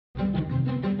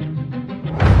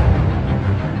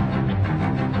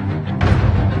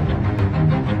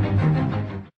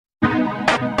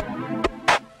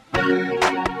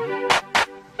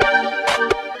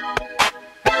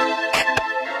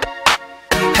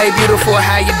Hey beautiful,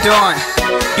 how you doing?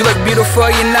 You look beautiful,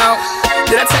 you know.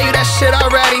 Did I tell you that shit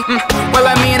already? Well,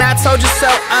 I mean, I told you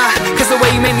so, cause the way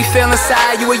you make me feel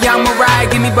inside, you a young Mariah,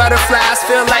 give me butterflies.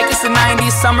 Feel like it's the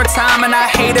 90s summertime and I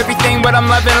hate everything, but I'm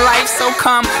loving life. So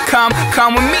come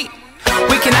with me.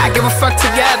 We cannot give a fuck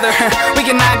together. We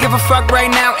cannot give a fuck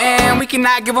right now, and we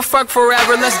cannot give a fuck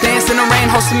forever. Let's dance in the rain,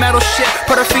 hold some metal shit.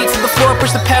 Put our feet to the floor,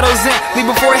 push the pedals in. Leave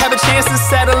before we have a chance to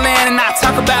settle in. And not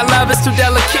talk about love, it's too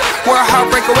delicate. We're a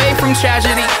heartbreak away from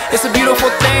tragedy. It's a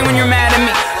beautiful thing when you're mad at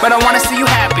me, but I wanna see you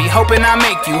happy, hoping I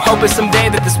make you. Hoping someday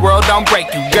that this world don't break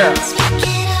you, girls.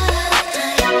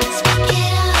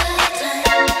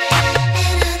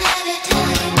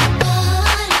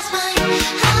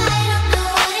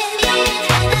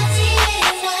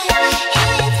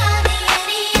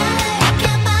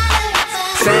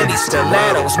 Sandy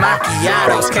stilettos,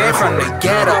 macchiatos, came from the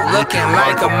ghetto, looking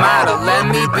like a model. Let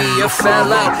me be your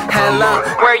fellow. Hello,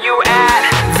 where you at?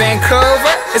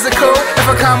 Vancouver? Is it cool if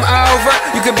I come over?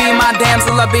 You could be my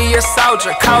damsel, I'll be your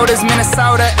soldier. Cold as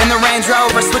Minnesota in the Range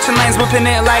Rover, switching lanes, whipping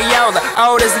it like Yoda.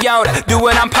 Old as Yoda, do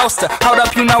what I'm supposed to. Hold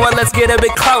up, you know what? Let's get a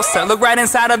bit closer. Look right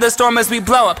inside of the storm as we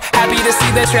blow up. Happy to see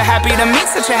that you're happy to meet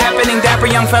such a happening, dapper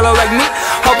young fellow like me.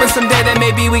 Hoping someday that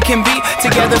maybe we can be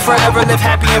together forever, live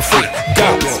happy and free.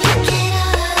 Go.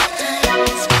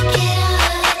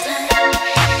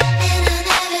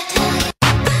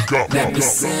 Let me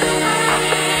sing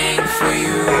for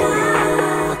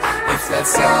you, if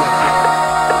that's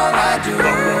all I do.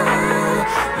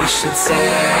 We should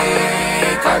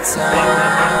take our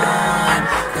time,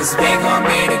 cause we gon'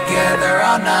 be together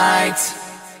all night.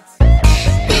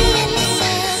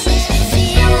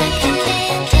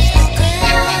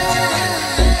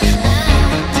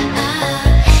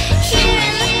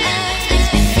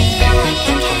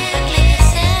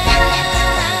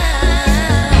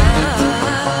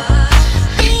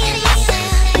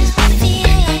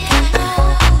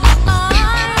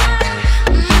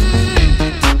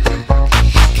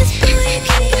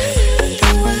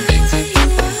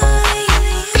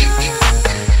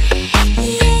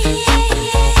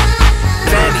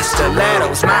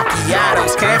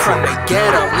 Macchiatos, came from the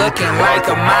ghetto, looking like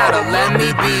a model. Let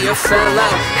me be your fellow.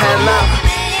 Hello,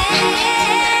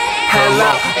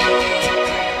 hello,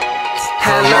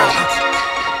 hello.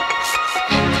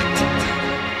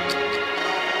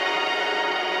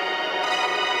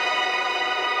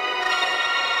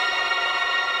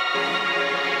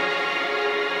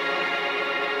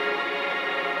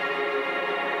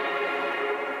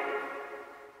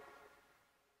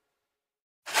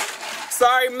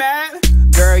 Sorry, man.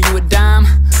 Girl, you a dime.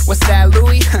 What's that,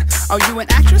 Louis? Oh, you an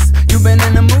actress? You been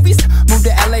in the movies? Moved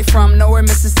to LA from nowhere,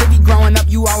 Mississippi. Growing up,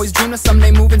 you always dreamed of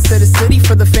someday moving to the city.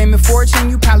 For the fame and fortune,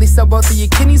 you probably sell both of your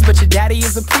kidneys, but your daddy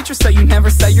is a preacher, so you never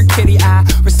sell your kitty. I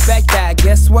respect that.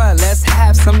 Guess what? Let's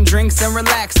have some drinks and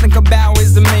relax. Think about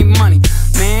ways to make money.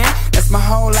 Man, that's my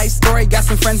whole life story. Got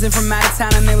some friends in from out of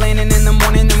town and they landing in the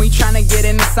morning, and we tryna get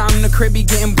into something. The crib be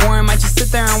getting boring. Might just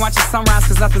sit there and watch the sunrise,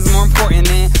 cause nothing's more important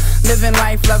than living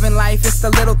life, loving life. It's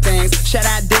the little things. Shout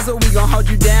out Dizzle, we gon' hold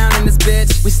you down in this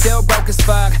bitch. We still broke as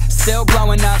fuck, still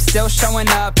blowing up, still showing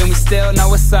up, and we still know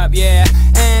what's up, yeah.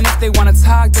 And if they wanna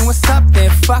talk, then what's up then?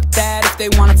 Fuck that. If they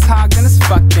wanna talk, then it's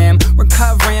fuck them.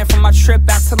 Recovering from my trip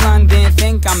out to London.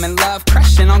 Think I'm in love,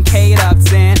 crushing on Kate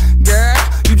Upton. Girl,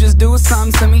 you just do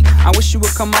something to me. I wish you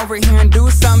would come over here and do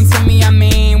something to me. I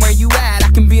mean, where you at? I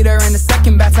can be there in a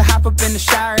second. About to hop up in the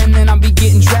shower and then I'll be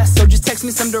getting dressed. So just text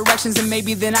me some directions and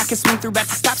maybe then I can swing through back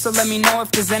to stop. So let me know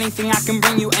if there's anything I can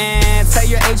bring you. And tell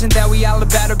your agent that we all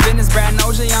about our business. Brad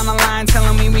knows you on the line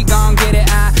telling me we gon' get it.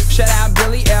 I shout out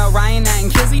Billy, L, Ryan, Nat,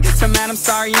 and Kizzy. So man, I'm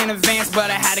sorry in advance, but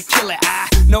I had to kill it. I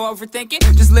no overthinking,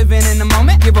 just living in the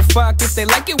moment. Give a fuck if they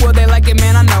like it, well they like it,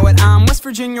 man, I know it. I'm West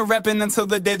Virginia reppin' until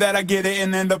the day that I get it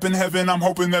and end up in heaven. I'm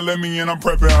hoping they let me in, I'm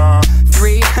prepping.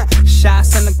 3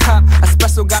 shots in the cup,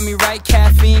 espresso got me right,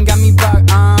 caffeine got me buck.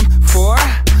 4,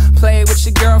 play with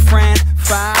your girlfriend.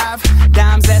 5,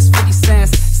 dimes, that's 50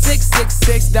 cents.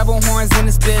 666, double horns in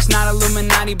this bitch. Not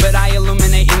Illuminati, but I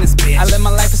illuminate in this bitch. I live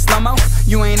my life in slow-mo,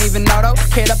 you ain't even know though.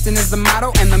 Kate Upton is the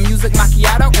motto, and the music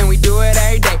macchiato. And we do it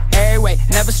every day, every way,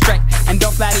 never straight. And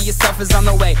don't flatter yourself, is on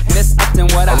the way. Miss Upton,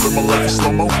 what up? I live my life in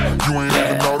slow-mo, you ain't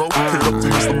even know though. Kate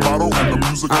Upton is the motto, and the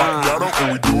music macchiato.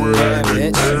 And we do it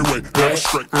every day, every way, never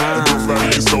straight. And don't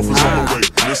flatter yourself, is on the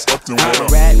way. Miss Upton, what up?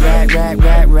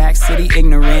 Rack City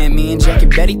ignorant. Me and Jack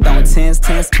and Betty throwing 10s,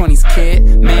 20s, kid.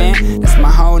 Man, that's my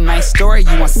whole night my story.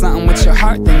 You want something with your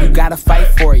heart, then you gotta fight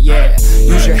for it, yeah.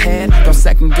 Use your head, don't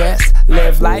second guess.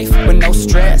 Live life with no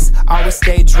stress, always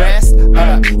stay dressed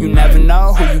up. You never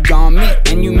know who you gon' meet,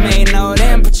 and you may know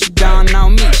them, but you don't know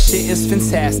me. Shit is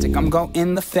fantastic, I'm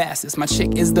going the fastest. My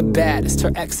chick is the baddest,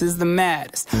 her ex is the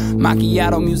maddest.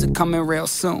 Macchiato music coming real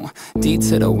soon. D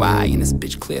to the Y, and this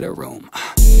bitch clear the room.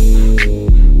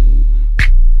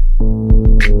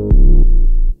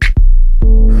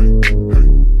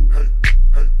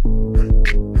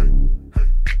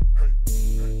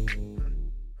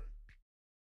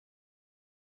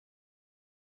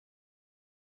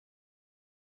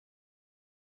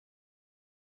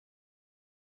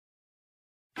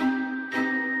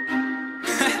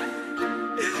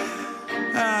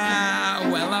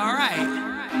 Well, alright.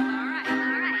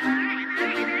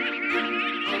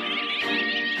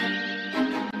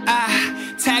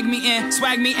 Tag me in,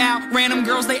 swag me out. Random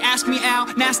girls, they ask me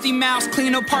out. Nasty mouse,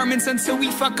 clean apartments until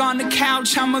we fuck on the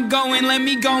couch. I'ma go in, let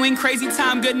me go in. Crazy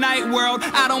time, good night world.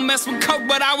 I don't mess with coke,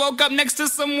 but I woke up next to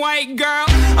some white girl.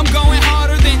 I'm going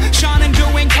harder than Sean and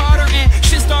doing Carter, and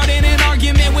shit started an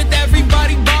argument with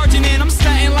everybody barging in. I'm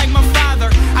stunting like my father,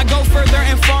 I go further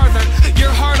and farther. You're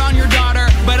hard on your daughter,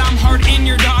 but I'm hard in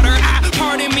your daughter.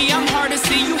 Pardon me, I'm hard to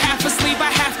see. You half asleep, I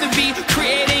have to be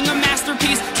creating a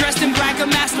masterpiece. Dressed in black, a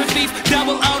master thief.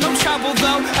 Double O, no trouble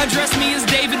though. Address me as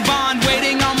David Bond,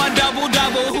 waiting on my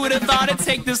double-double. Who'd have thought it'd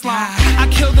take this long? I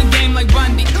kill the game like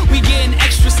Bundy, we getting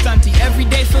extra stunty. Every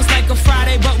day feels like a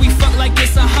Friday, but we fuck like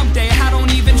it's a hump day. I don't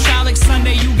even try like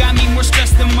Sunday, you got me more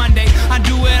stressed than Monday. I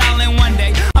do it all in one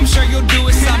day, I'm sure you'll do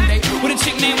it someday. With a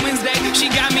chick named Wednesday, she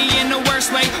got me in the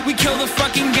worst way. We kill the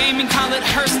fucking game and call it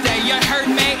Hearst Day. You heard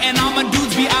me, and all my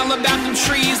dudes be all about them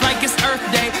trees like it's Earth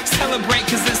Day. Celebrate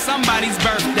cause it's somebody's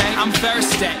birthday. I'm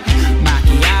thirsty.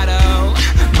 Macchiato,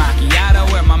 macchiato,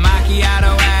 where my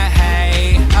macchiato at?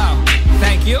 Hey, oh,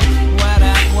 thank you. What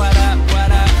up, what up,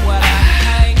 what up, what up?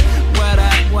 Hey, what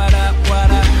up, what up,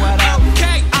 what up, what up?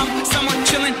 Okay, I'm somewhere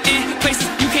chilling in places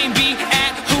you can't be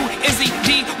at. Who is he?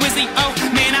 D, Wizzy, oh,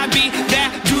 man, I be that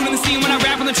dude on the scene when I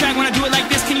rap on the track. When I do it like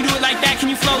this, can you do it like that? Can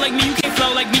you flow like me? You can't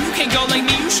flow like me, you can't go like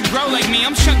me. You should grow like me.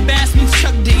 I'm Chuck Bass meets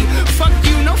Chuck D. Fuck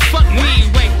you, no fuck me.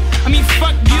 Wait, I mean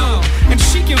fuck you, and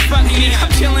she can fuck me.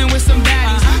 I'm chilling with some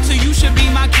baddies, so you should be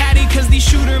my caddy. Cause these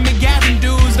Shooter McGavin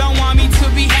dudes don't want me to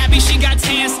be happy. She got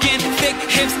tan skin, thick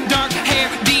hips, dark hair,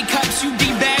 D cups. You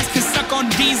D bags can suck on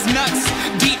D's nuts.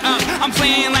 D up, I'm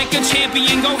playing like a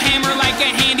champion. Go hammer like a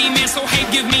handyman. So hey,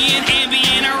 give me an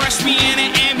Ambien or rush me in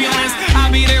an ambulance.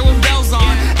 I'll be there with bells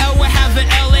on. L will have an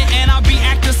L in, and I'll be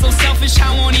acting so selfish I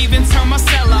won't even turn my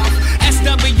cell off.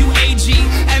 SWAG, METHE,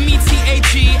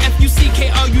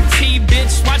 FUCKOUT,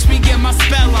 bitch. Watch me get my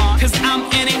spell on. Cause I'm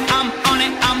in it, I'm on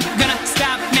it, I'm gonna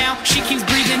stop now. She keeps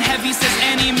breathing heavy, says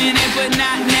any minute, but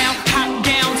not now. Hop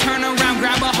down, turn around,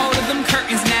 grab a hold of them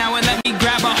curtains now, and let me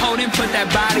grab a hold and put that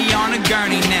body on a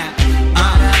gurney now.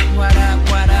 What up,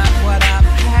 what up, what up,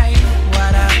 hey.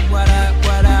 What up, what up,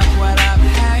 what up, what up,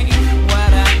 hey.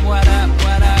 What up, what up,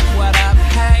 what up, what up,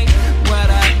 hey. What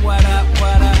up, what up,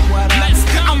 what up, what up. Let's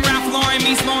go. I'm Ralph Lauren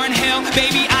meets Lauryn Hill.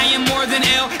 Baby, I am more than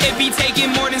ill. It be taking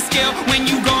more than skill when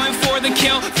you going for the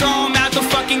kill. Throw him out the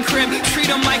fucking crib, treat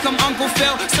him like I'm Uncle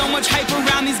Phil. So much hyper